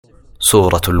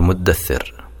سورة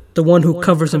المدثر. The one who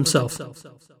covers himself.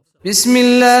 بسم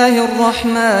الله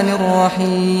الرحمن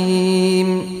الرحيم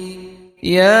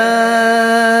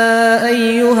يا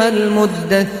أيها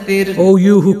المدثر O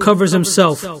you who covers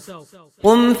himself,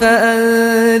 قم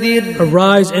فأنذر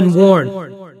arise and warn,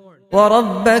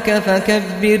 وربك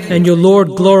فكبر and your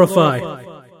Lord glorify,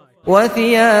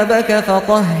 وثيابك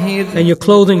فطهر and your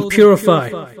clothing purify,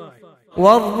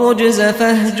 والرجز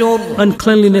فاهجر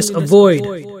uncleanliness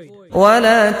avoid,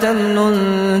 ولا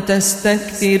تمنن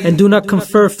تستكثر and do not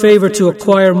confer favor to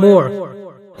acquire more.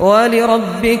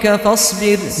 ولربك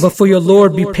فاصبر But for your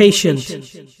Lord be patient.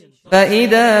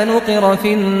 فإذا نقر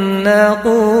في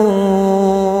الناقور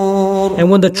And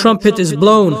when the trumpet is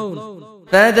blown,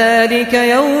 فذلك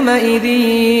يومئذ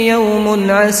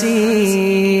يوم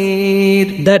عسير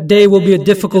that day will be a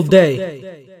difficult day.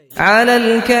 على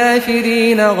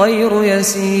الكافرين غير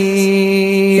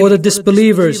يسير For the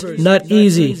disbelievers, not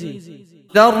easy.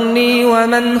 ذرني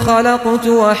ومن خلقت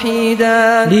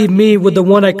وحيدا Leave me with the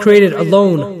one I created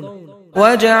alone,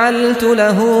 وجعلت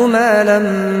له مالا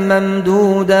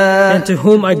ممدودا and to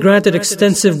whom I granted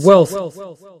extensive wealth,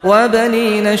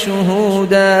 وبنين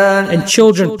شهودا and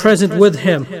children present with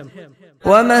him,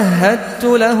 ومهدت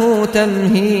له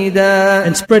تمهيدا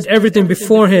and spread everything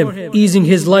before him, easing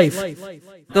his life.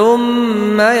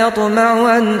 ثم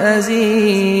يطمع أن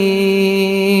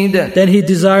أزيد Then he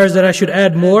desires that I should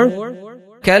add more?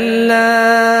 كلا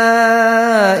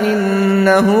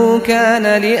إنه كان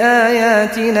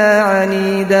لآياتنا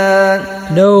عنيدا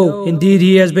No, indeed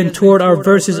he has been toward our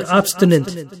verses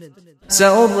obstinate.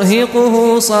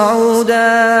 سأرهقه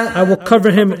صعودا I will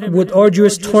cover him with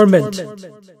arduous torment.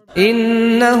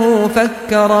 إنه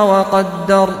فكر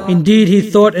وقدر Indeed he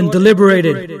thought and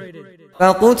deliberated.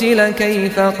 فقتل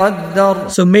كيف قدر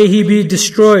So may he be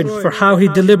destroyed for how he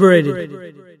deliberated.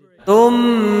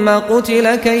 ثم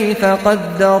قتل كيف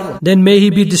قدر Then may he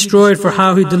be destroyed for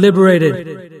how he deliberated.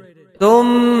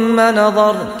 ثم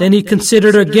نظر Then he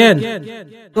considered again.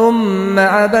 ثم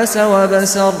عبس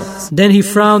وبسر Then he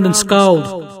frowned and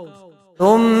scowled.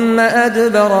 ثم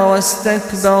أدبر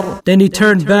واستكبر Then he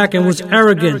turned back and was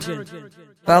arrogant.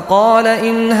 فقال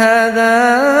إن هذا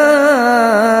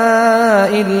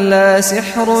إلا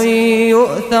سحر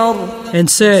يؤثر And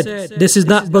said, this is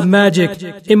not but magic,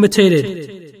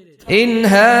 imitated. إن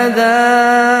هذا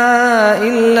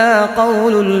إلا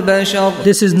قول البشر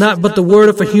This is not but the word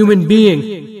of a human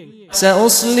being.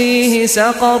 سأصليه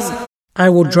سقر I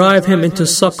will drive him into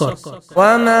Saqar.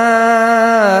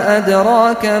 وما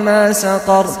أدراك ما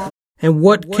سقر And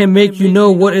what can make you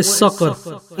know what is Saqar?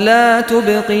 لا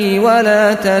تبقي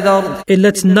ولا تذر It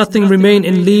lets nothing remain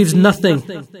and leaves nothing,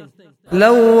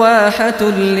 لواحة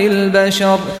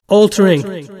للبشر altering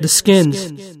the skins.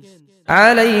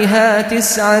 عليها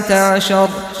 19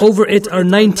 Over it are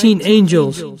 19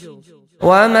 angels.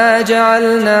 وما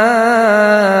جعلنا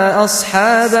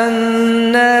أصحاب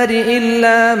النار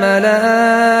إلا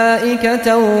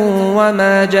ملائكة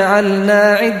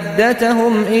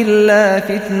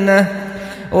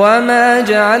وما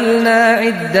جعلنا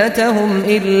عدتهم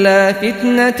إلا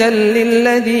فتنة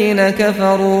للذين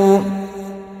كفروا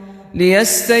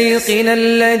ليستيقن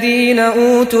الذين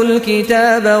أوتوا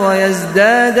الكتاب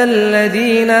ويزداد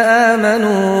الذين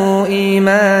آمنوا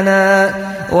إيمانا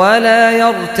ولا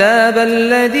يرتاب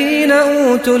الذين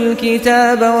أوتوا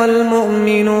الكتاب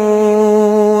والمؤمنون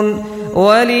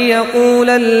وليقول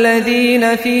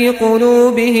الذين في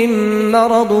قلوبهم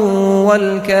مرض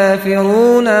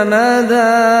والكافرون ماذا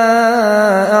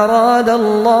أراد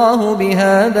الله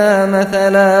بهذا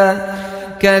مثلا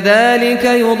كذلك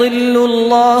يضل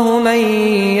الله من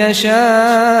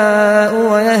يشاء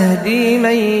ويهدي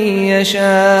من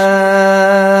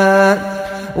يشاء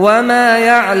وما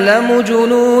يعلم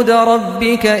جنود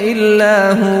ربك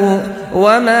إلا هو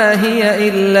وما هي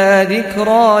إلا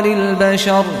ذكرى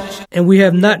للبشر. And we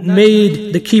have not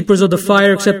made the keepers of the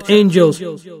fire except angels,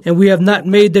 and we have not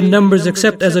made their numbers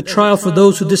except as a trial for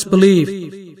those who disbelieve,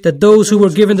 that those who were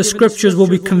given the scriptures will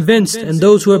be convinced, and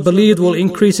those who have believed will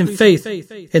increase in faith,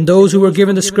 and those who were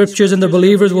given the scriptures and the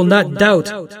believers will not doubt,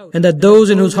 and that those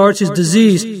in whose hearts is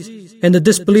disease, and the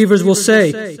disbelievers will say,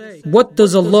 what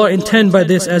does Allah intend by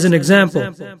this as an example?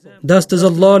 Thus does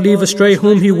Allah leave astray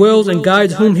whom He wills and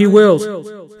guides whom He wills,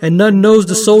 and none knows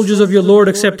the soldiers of your Lord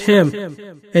except Him,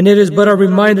 and it is but a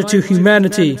reminder to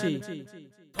humanity.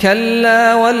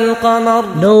 كلا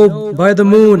والقمر No, by the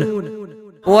moon,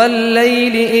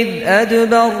 والليل إذ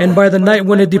أدبر and by the night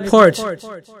when it departs,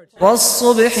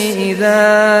 والصبح إذا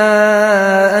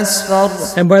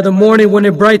أسفر and by the morning when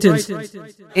it brightens.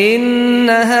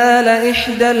 إنها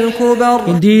لإحدى الكبر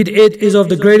Indeed, it is of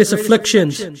the greatest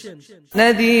afflictions.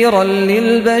 نذيرا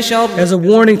للبشر as a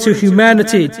warning to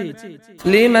humanity.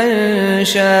 لمن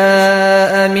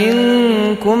شاء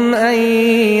منكم أن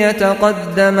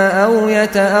يتقدم أو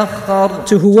يتأخر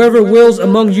To whoever wills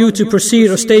among you to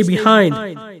proceed or stay behind.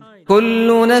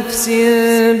 كل نفس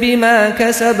بما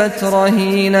كسبت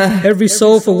رهينة Every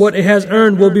soul for what it has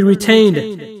earned will be retained,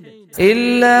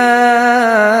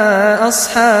 إلا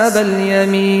أصحاب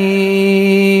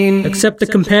اليمين except the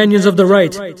companions of the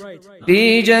right,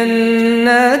 في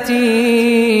جنات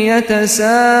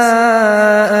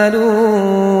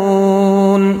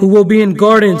يتساءلون who will be in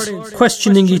gardens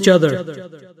questioning each other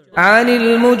عن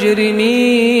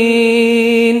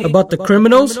المجرمين about the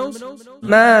criminals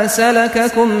ما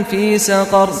سلككم في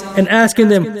سقر and asking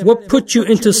them, what put you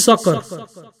into Saqar?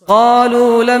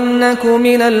 قالوا لم نك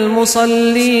من المصلين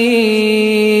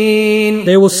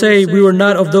They will say, we were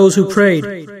not of those who prayed,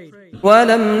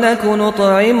 ولم نك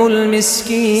نطعم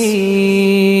المسكين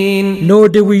nor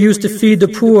did we used to feed the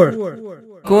poor,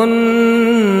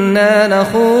 كنا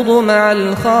نخوض مع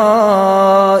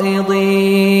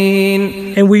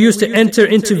الخائضين and we used to enter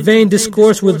into vain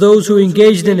discourse with those who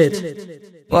engaged in it,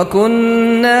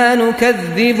 وكنا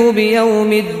نكذب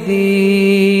بيوم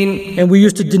الدين and we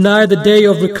used to deny the day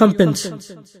of recompense,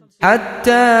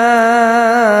 حتى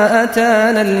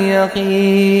أتانا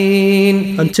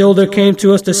اليقين until there came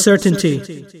to us the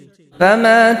certainty.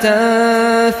 فما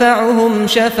تنفعهم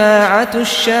شفاعة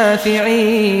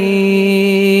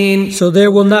الشافعين So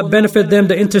there will not benefit them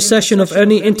the intercession of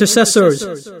any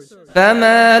intercessors.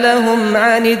 فما لهم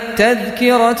عن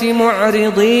التذكرة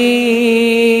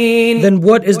معرضين Then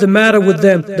what is the matter with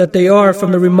them that they are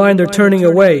from the reminder turning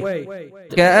away?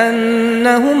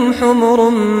 كأنهم حمر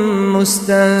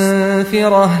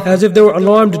مستنفرة As if they were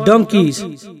alarmed donkeys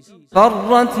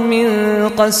فرت من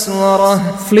قسورة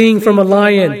fleeing from a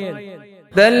lion.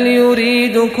 بل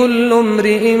يريد كل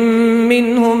امرئ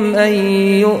منهم أن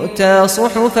يؤتى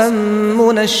صحفا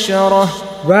منشرة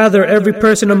Rather, every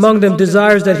person among them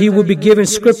desires that he will be given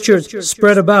scriptures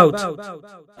spread about.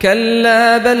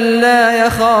 كلا بل لا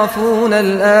يخافون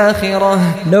الآخرة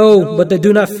No, but they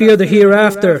do not fear the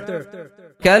hereafter.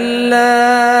 كلا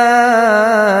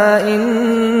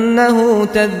إنه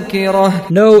تذكرة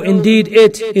No, indeed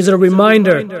it is a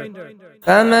reminder.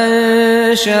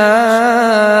 فمن شاء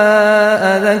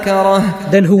ذكره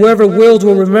Then whoever wills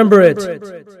will remember it.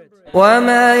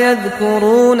 وما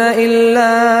يذكرون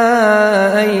إلا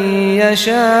أن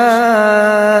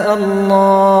يشاء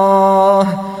الله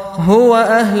هو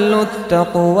أهل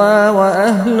التقوى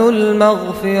وأهل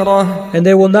المغفرة And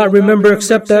they will not remember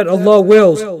except that Allah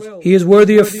wills. He is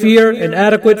worthy of fear and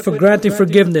adequate for granting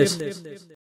forgiveness.